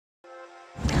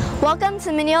Welcome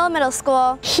to Mineola Middle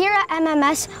School. Here at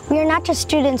MMS, we are not just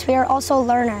students, we are also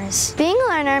learners. Being a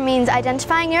learner means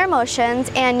identifying your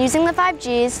emotions and using the 5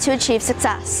 Gs to achieve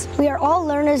success. We are all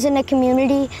learners in a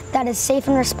community that is safe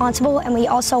and responsible, and we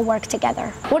also work together.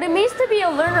 What it means to be a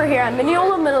learner here at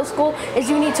Mineola Middle School is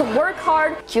you need to work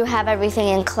hard. You have everything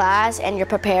in class and you're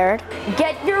prepared.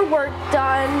 Get your work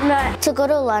done. To go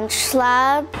to lunch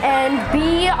lab. And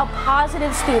be a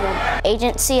positive student.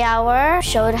 Agency hour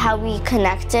showed how we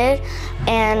connected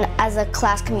and as a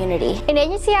class community. In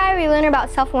agency hour, we learn about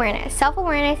self-awareness.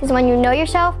 Self-awareness is when you know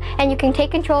yourself and you can take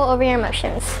control over your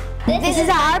emotions. This is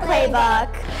our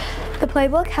playbook. The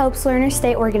playbook helps learners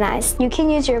stay organized. You can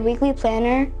use your weekly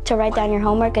planner to write down your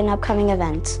homework and upcoming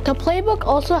events. The playbook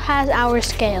also has hour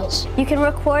scales. You can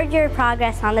record your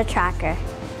progress on the tracker.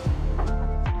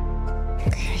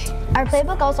 Our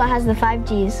playbook also has the 5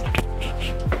 Gs.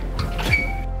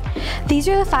 These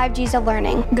are the 5 Gs of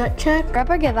learning. Gut check, Grab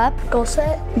or give up, goal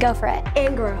set, go for it,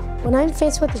 and grow. When I'm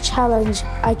faced with a challenge,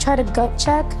 I try to gut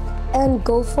check and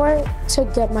go for it to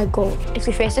get my goal. If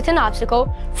you're faced with an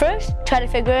obstacle, first try to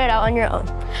figure it out on your own.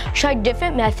 Try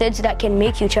different methods that can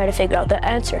make you try to figure out the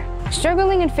answer.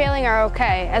 Struggling and failing are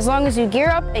okay as long as you gear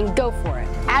up and go for it.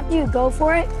 After you go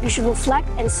for it, you should reflect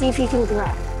and see if you can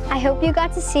grow. I hope you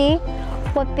got to see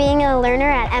what being a learner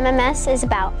at MMS is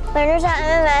about. Learners at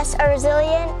MMS are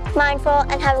resilient, mindful,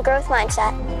 and have a growth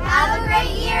mindset. Have a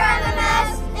great year,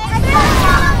 MMS!